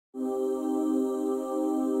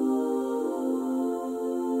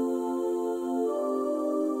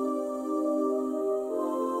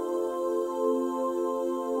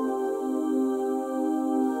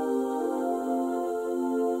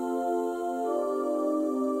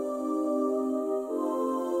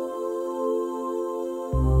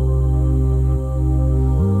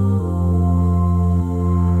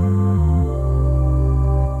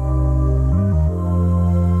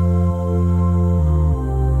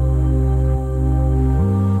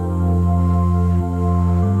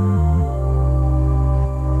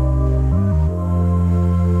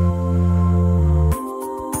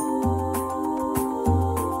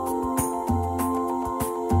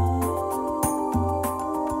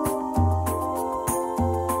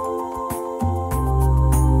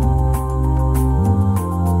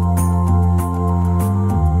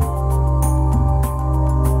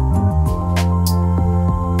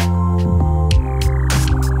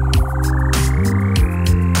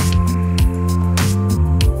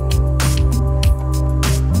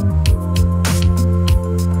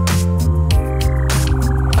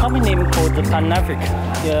the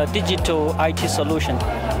Pan-African digital IT solution.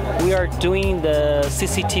 We are doing the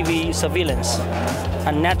CCTV surveillance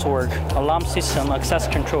and network, alarm system, access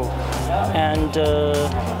control, and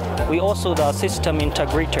we also the system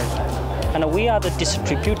integrator. And we are the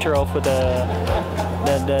distributor of the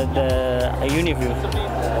Uniview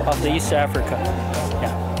of the East Africa.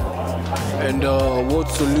 Yeah. And what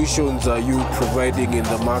solutions are you providing in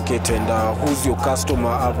the market, and who's your customer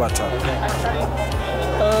avatar?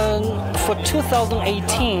 For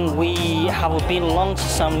 2018, we have been launched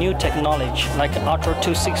some new technology like Ultra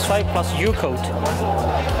 265 plus U-Code.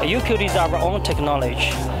 U-Code is our own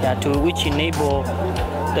technology, to which enable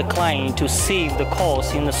the client to save the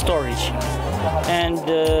cost in the storage. And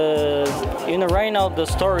right now the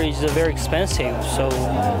storage is very expensive, so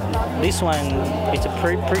this one is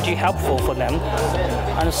pretty helpful for them.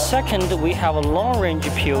 And second, we have a long-range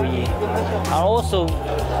PoE, and also,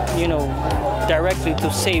 directly to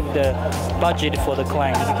save the budget for the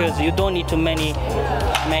client, because you don't need too many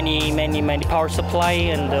power supply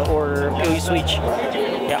and or PoE switch.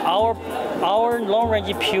 Yeah, our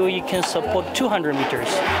long-range PoE can support 200 meters.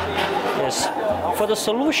 Yes. For the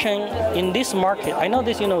solution in this market, I know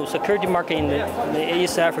this, security market in the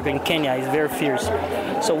East Africa, in Kenya, is very fierce.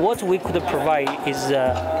 So what we could provide is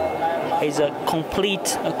a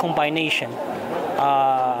complete combination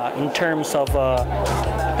in terms of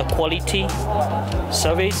the quality,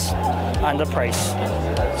 service, and the price.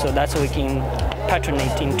 So that's what we can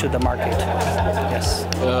patronate into the market. Yes.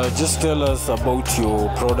 Just tell us about your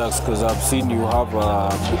products, because I've seen you have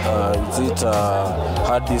is it a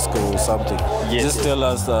hard disk or something? Yes. Just tell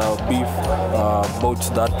us about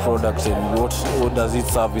that product and what does it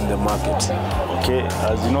serve in the market. Okay,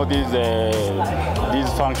 as you know, this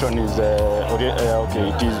function is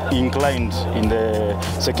it is inclined in the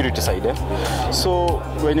security side. So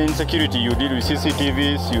when in security, you deal with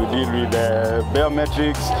CCTVs, you deal with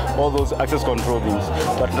biometrics, all those access control things.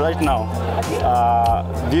 But right now,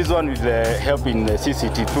 this one will help in the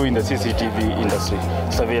CCTV industry,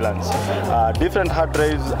 surveillance. Different hard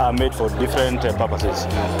drives are made for different purposes.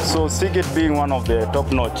 So Seagate, being one of the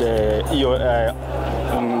top-notch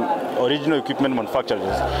original equipment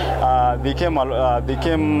manufacturers, they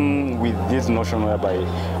came with this notion whereby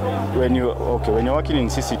when you're working in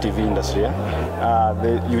CCTV industry,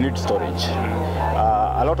 you need storage.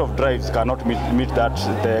 A lot of drives cannot meet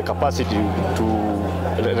the capacity to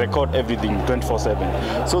record everything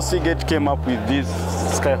 24/7. So Seagate came up with this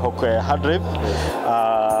Skyhawk hard drive,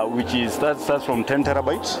 which starts from 10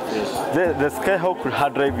 terabytes. The Skyhawk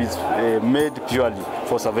hard drive is made purely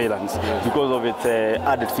for surveillance because of its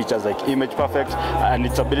added features like image perfect and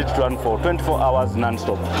its ability to run for 24 hours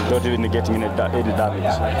non-stop without even getting any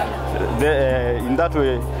damage. In that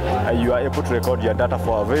way, you are able to record your data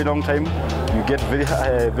for a very long time. You get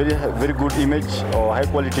very good image or high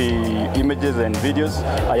quality images and videos.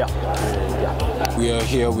 We are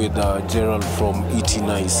here with Gerald from ET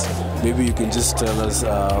Nice. Maybe you can just tell us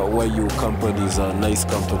why your company is a nice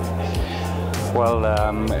company. Well,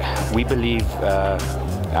 we believe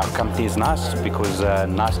our company is nice because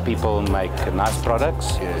nice people make nice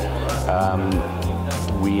products.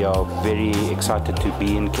 We are very excited to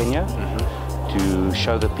be in Kenya to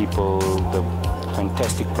show the people the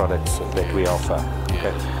fantastic products that we offer.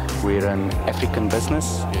 Okay. We're an African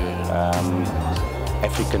business,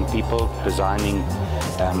 African people designing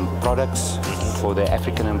products for the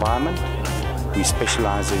African environment. We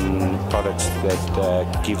specialize in products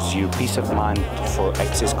that gives you peace of mind for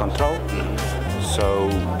access control. So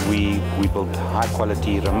we build high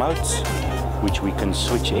quality remotes which we can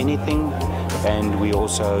switch anything, and we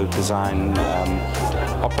also design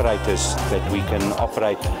operators that we can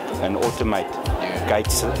operate and automate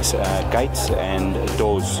gates and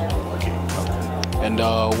doors. And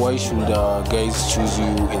why should guys choose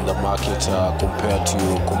you in the market compared to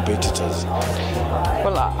your competitors?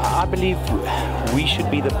 Well, I believe we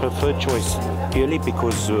should be the preferred choice purely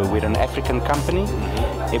because we're an African company.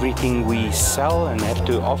 Everything we sell and have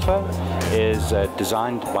to offer is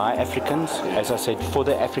designed by Africans, as I said, for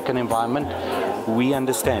the African environment. We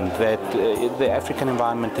understand that the African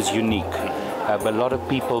environment is unique. But a lot of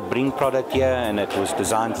people bring product here and it was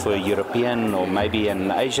designed for a European or maybe an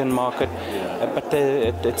Asian market, but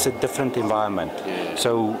it's a different environment.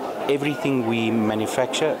 So everything we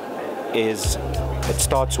manufacture it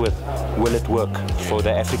starts with, will it work for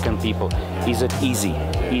the African people? Is it easy?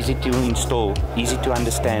 Easy to install, easy to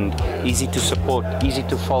understand, easy to support, easy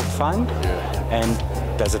to fault find, and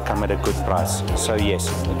does it come at a good price? So yes,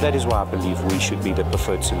 that is why I believe we should be the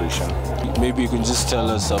preferred solution. Maybe you can just tell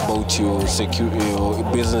us about your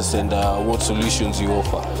business and what solutions you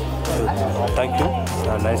offer. Thank you.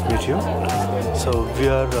 Nice to meet you. So we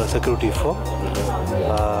are a security firm.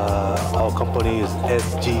 Our company is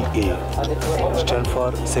SGA. Stand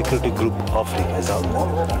for Security Group Africa.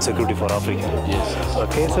 Security for Africa. Yes.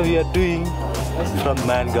 Okay. So we are doing from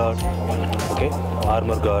man guard, okay,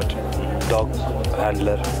 armor guard, dog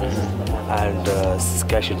handler, and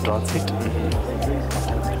cash in transit.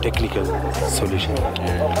 Technical solution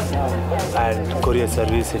and courier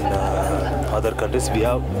service in other countries. We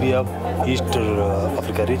have East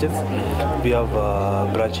Africa regions. We have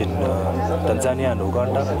branch in Tanzania and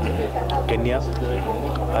Uganda, Kenya,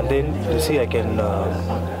 and then you see I can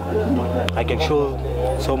show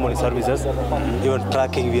so many services. Even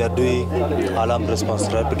tracking we are doing, alarm response,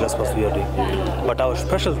 rapid response we are doing. But our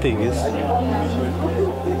special thing is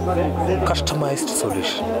customized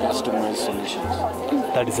solution. Customized solutions.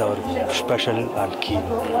 That is our special and key.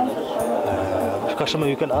 Customer,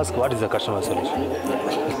 you can ask what is a customer solution.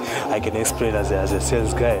 I can explain as a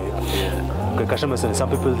sales guy. Okay, customer solution. Some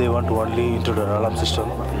people they want to only introduce an alarm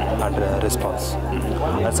system and response,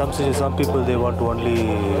 and some people they want to only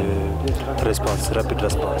response, rapid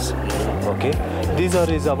response. Okay, these are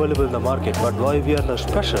is available in the market. But why we are not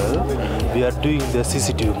special? We are doing the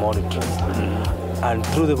CCTV monitoring, and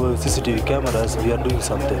through the CCTV cameras we are doing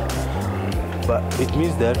something. But it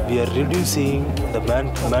means that we are reducing the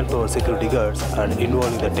manpower security guards and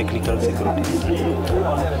involving the technical security.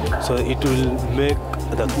 So it will make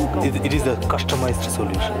it is the customized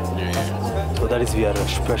solution. So that is we are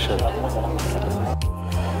special.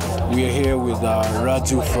 We are here with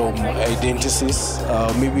Raju from Identisys.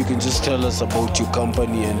 Maybe you can just tell us about your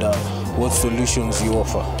company and what solutions you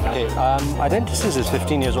offer. Okay, Identisys is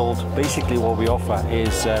 15 years old. Basically what we offer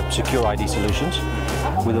is secure ID solutions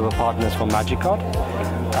with our partners from MagicCard.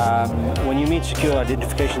 When you meet secure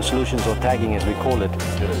identification solutions, or tagging as we call it,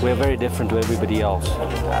 we're very different to everybody else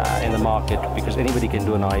in the market because anybody can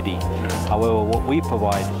do an ID. However, what we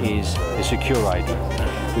provide is a secure ID,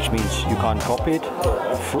 which means you can't copy it,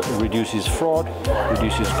 reduces fraud,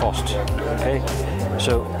 reduces cost. Okay,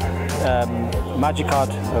 so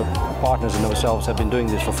MagicCard partners and ourselves have been doing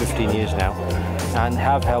this for 15 years now and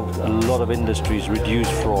have helped a lot of industries reduce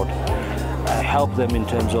fraud, help them in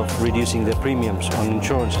terms of reducing their premiums on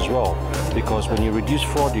insurance as well, because when you reduce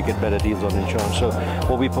fraud you get better deals on insurance. So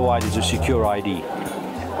what we provide is a secure ID.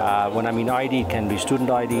 When I mean ID, it can be student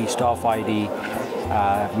ID, staff ID,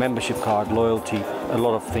 membership card, loyalty, a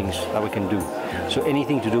lot of things that we can do. So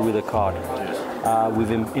anything to do with a card.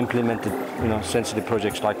 We've implemented sensitive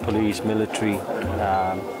projects like police, military,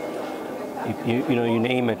 you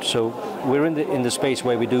name it. So we're in the space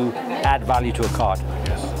where we do add value to a card.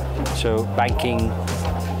 So banking,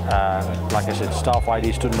 like I said, staff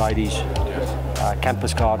IDs, student IDs,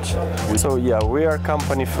 campus cards. So yeah, we are a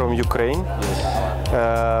company from Ukraine.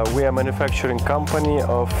 We are manufacturing company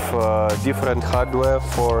of different hardware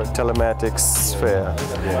for telematics sphere.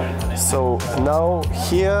 So now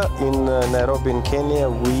here in Nairobi in Kenya,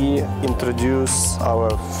 we introduce our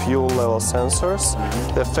fuel level sensors,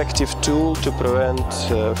 the effective tool to prevent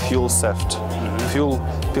fuel theft, fuel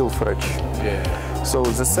pilferage. So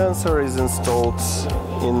the sensor is installed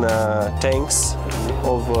in tanks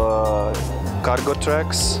of cargo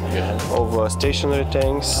trucks, of stationary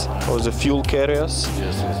tanks, of the fuel carriers,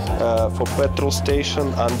 for petrol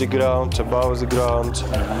station, underground, above the ground.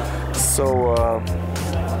 So,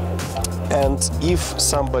 and if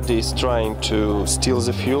somebody is trying to steal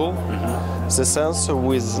the fuel, the sensor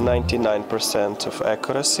with 99% of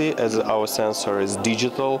accuracy, as our sensor is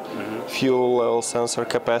digital fuel level sensor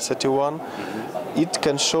capacity one, it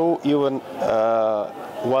can show even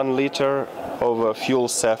 1 liter of fuel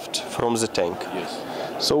theft from the tank.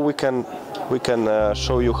 So we can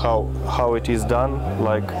show you how it is done,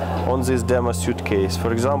 like on this demo suitcase,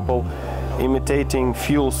 for example, imitating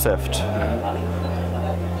fuel theft.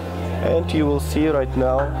 And you will see right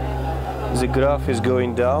now the graph is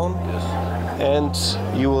going down, and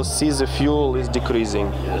you will see the fuel is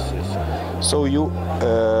decreasing. So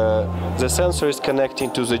the sensor is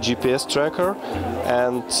connecting to the GPS tracker,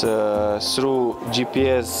 and through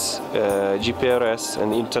GPS, GPRS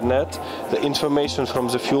and internet, the information from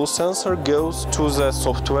the fuel sensor goes to the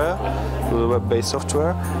software, the web-based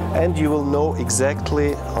software, and you will know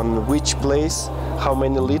exactly on which place, how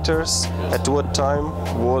many liters, at what time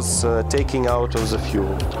was taking out of the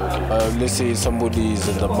fuel. Let's say somebody is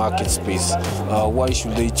in the market space. Why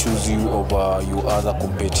should they choose you over your other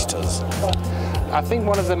competitors? I think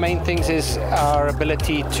one of the main things is our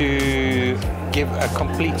ability to give a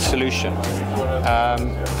complete solution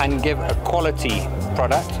and give a quality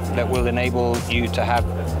product that will enable you to have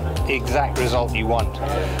exact result you want.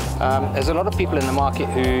 There's a lot of people in the market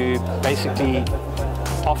who basically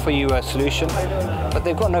offer you a solution, but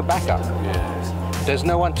they've got no backup. There's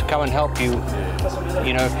no one to come and help you,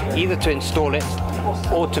 you know, either to install it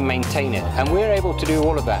or to maintain it. And we're able to do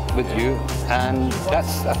all of that with you, and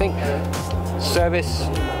that's, I think, service,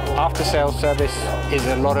 after-sales service is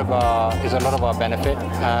a lot of our benefit.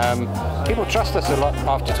 People trust us a lot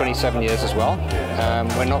after 27 years as well.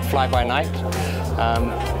 We're not fly-by-night,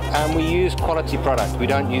 and we use quality product. We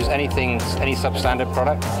don't use any substandard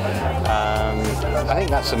product. I think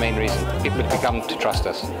that's the main reason people have become to trust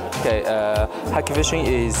us. Okay, Hikvision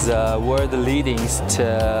is world-leading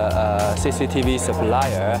CCTV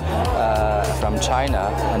supplier from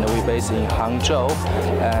China, and we're based in Hangzhou,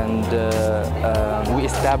 and we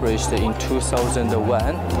established in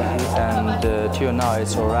 2001, and till now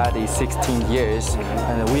it's already 16 years,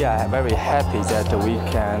 and we are very happy that we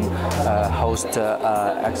can host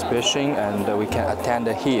exhibition and we can attend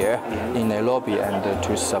here in Nairobi and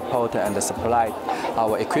to support and supply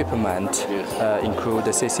our equipment, include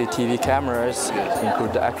the CCTV cameras,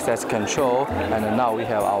 include the access control, and now we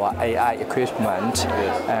have our AI equipment,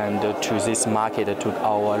 and to this market, to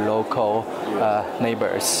our local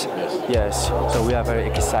neighbors. Yes, so we are very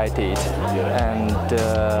excited, and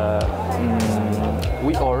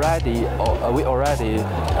we already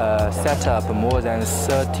set up more than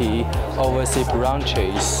 30 overseas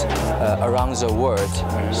branches around the world.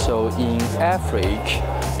 So in Africa,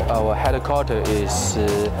 our headquarters is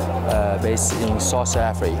based in South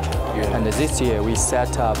Africa, and this year we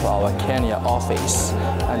set up our Kenya office.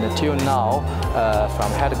 And until now,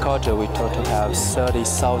 from headquarters, we total have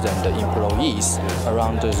 30,000 employees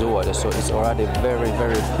around the world. So it's already a very,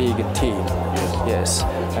 very big team. Yes,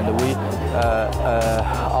 and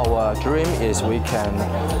our dream is we can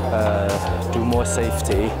do more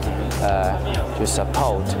safety to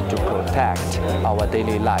support, to protect our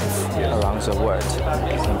daily life around the world.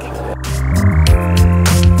 Thank you.